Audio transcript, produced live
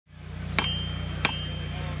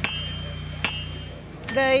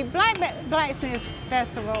The Blacksmith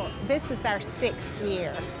Festival, this is our 6th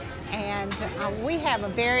year, and we have a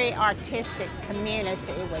very artistic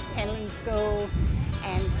community with Penland School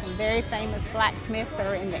and some very famous blacksmiths that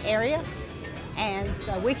are in the area. And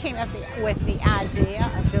so we came up with the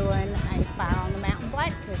idea of doing a Fire on the Mountain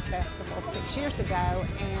Blacksmith Festival 6 years ago,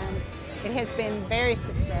 and it has been very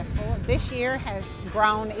successful. This year has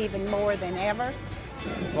grown even more than ever.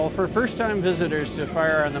 Well, for first-time visitors to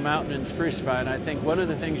Fire on the Mountain in Spruce Pine, I think one of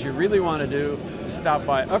the things you really want to do is stop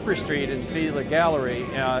by Upper Street and see the gallery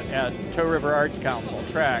at Toe River Arts Council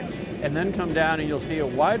track, and then come down and you'll see a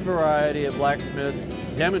wide variety of blacksmiths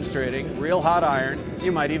demonstrating real hot iron.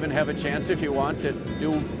 You might even have a chance, if you want, to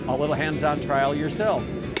do a little hands-on trial yourself.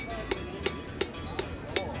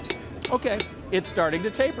 Okay, it's starting to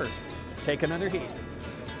taper. Take another heat.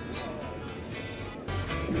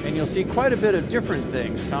 And you'll see quite a bit of different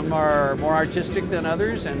things. Some are more artistic than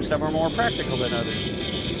others, and some are more practical than others.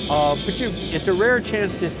 It's a rare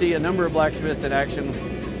chance to see a number of blacksmiths in action,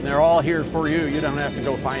 and they're all here for you. You don't have to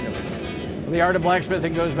go find them. The art of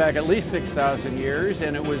blacksmithing goes back at least 6,000 years,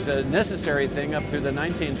 and it was a necessary thing up through the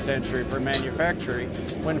 19th century for manufacturing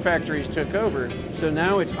when factories took over. So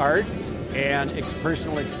now it's art and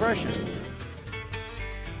personal expression.